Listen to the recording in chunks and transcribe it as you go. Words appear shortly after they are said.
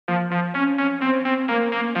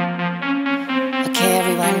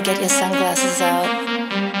get your sunglasses out.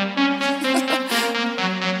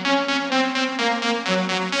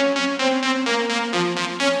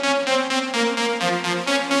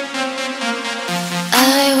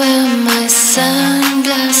 I wear my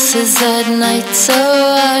sunglasses at night so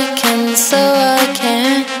I can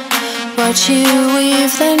watch you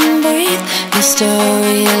weave then breathe your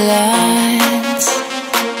storylines.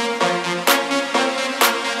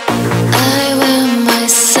 I wear my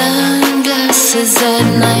sunglasses at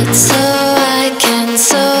night so I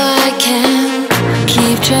can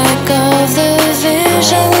keep track of the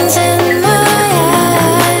visions in my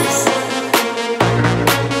eyes.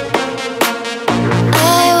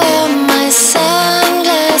 I wear my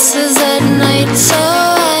sunglasses at night so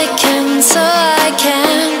I can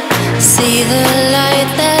see the light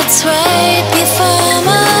that's right before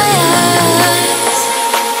my eyes.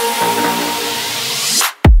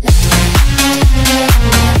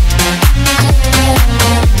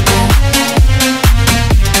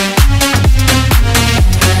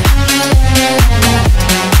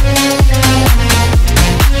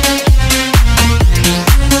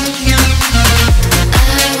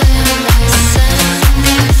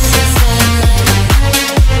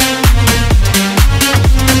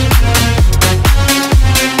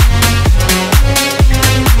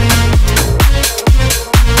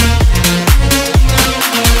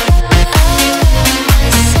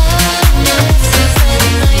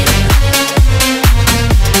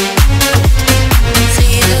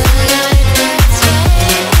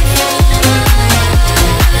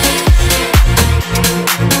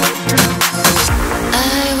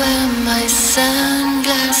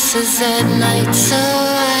 At night so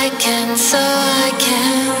I can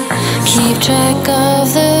keep track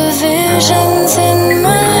of the visions in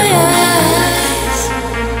my